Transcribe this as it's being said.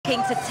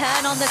looking to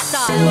turn on the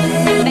style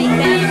and make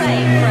their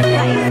claim for a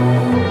place.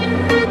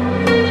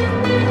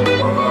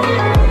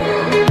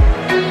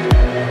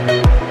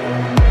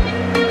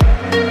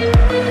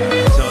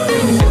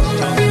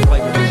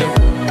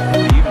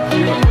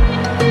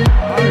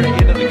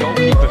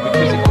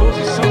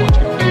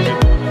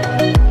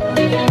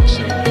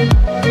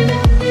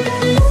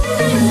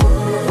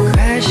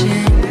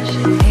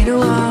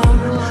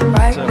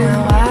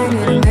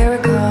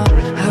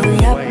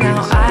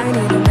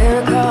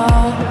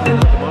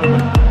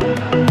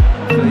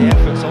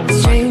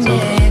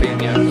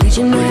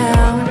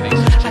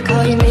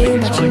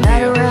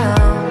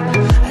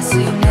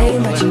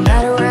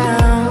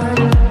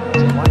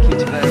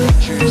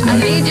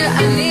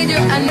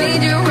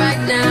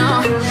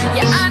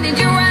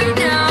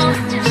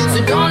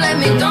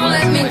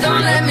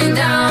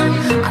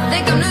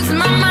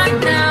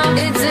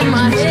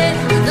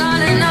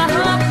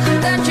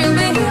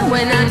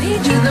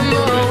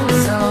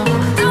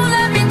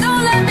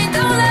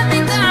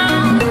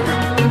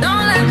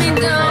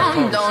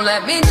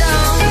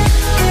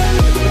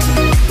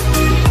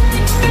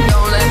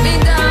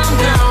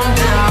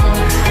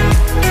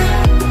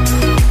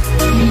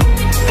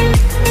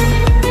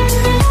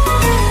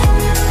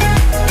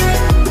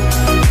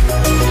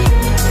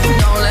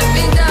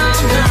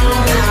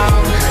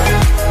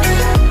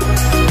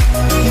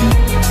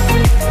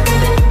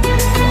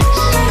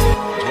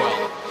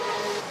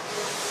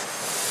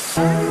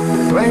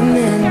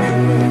 Running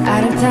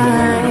out of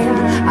time,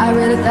 I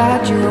really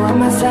thought you were on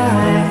my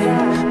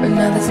side, but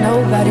now there's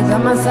nobody by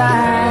my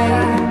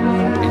side.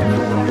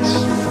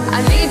 I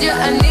need you,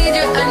 I need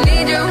you, I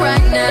need you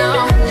right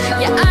now.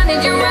 Yeah, I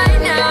need you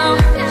right now.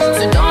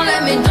 So don't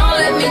let me, don't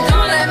let me,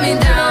 don't let me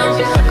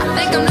down. I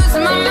think I'm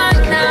losing my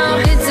mind now.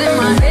 It's in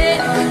my head,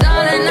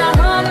 darling, I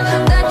hope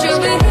that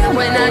you'll be here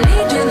when I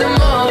need you the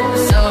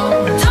most. So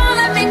don't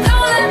let me,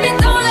 don't let me,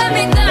 don't let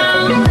me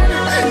down.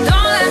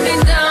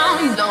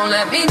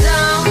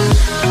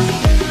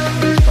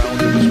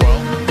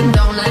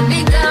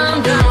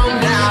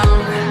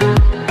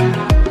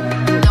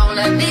 Don't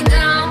let me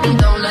down,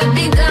 don't let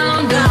me down.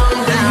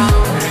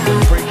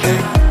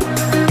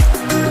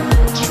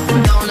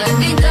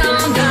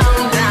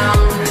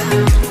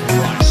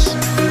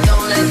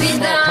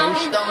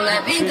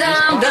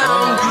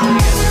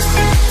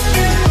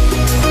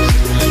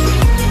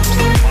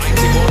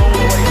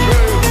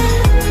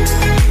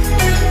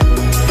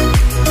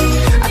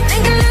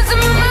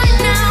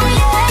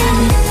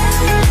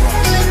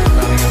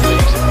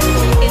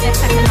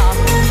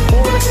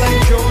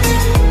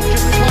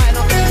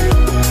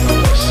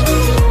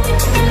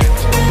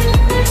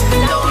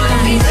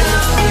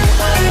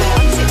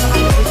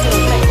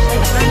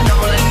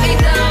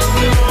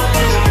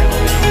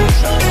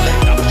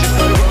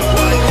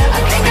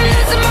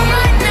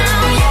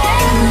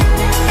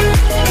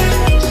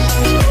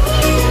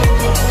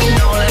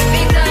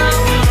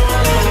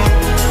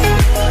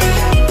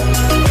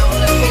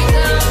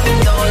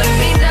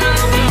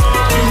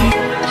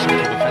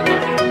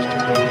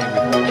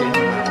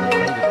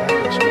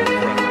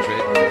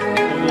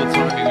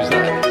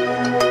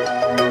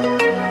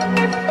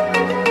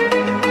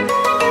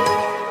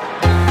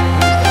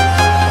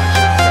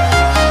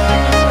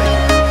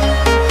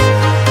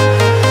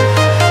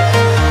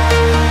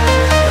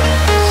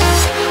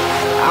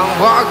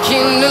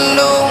 Walking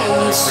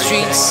alone, the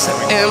streets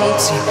are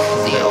empty.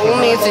 The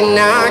only thing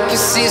I can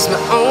see is my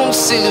own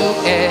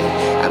silhouette.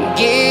 I'm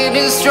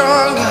getting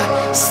stronger,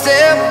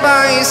 step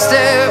by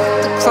step.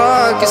 The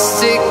clock is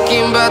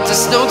ticking, but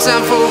there's no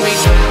time for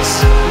regrets.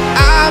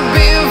 I've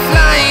been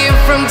flying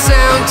from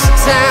town to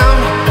town,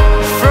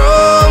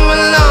 from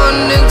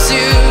London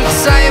to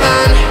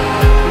Taiwan.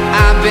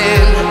 I've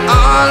been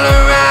all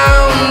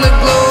around the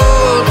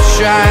globe,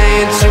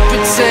 trying to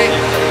protect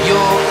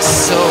your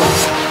soul.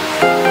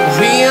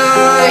 We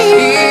are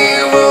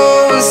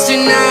heroes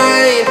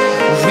tonight.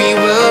 We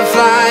will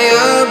fly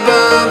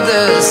above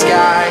the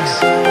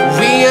skies.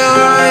 We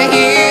are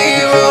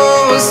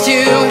heroes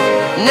tonight.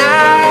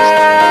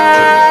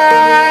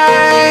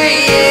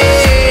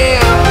 Yeah.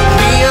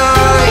 We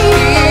are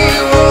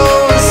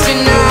heroes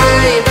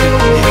tonight.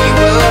 We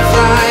will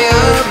fly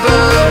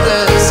above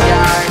the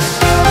skies.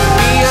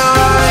 We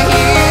are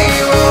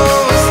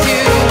heroes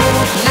tonight.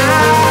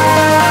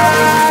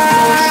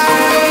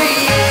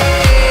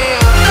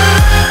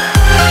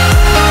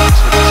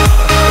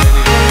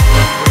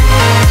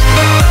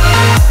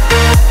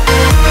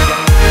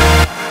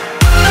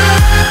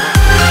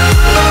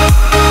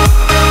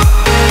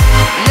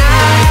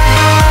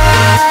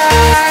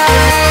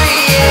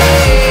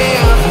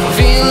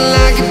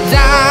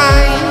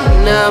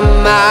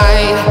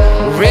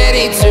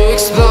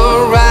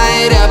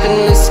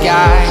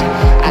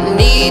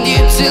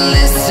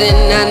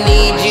 I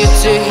need you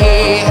to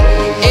hear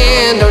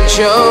and don't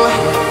show.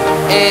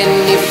 And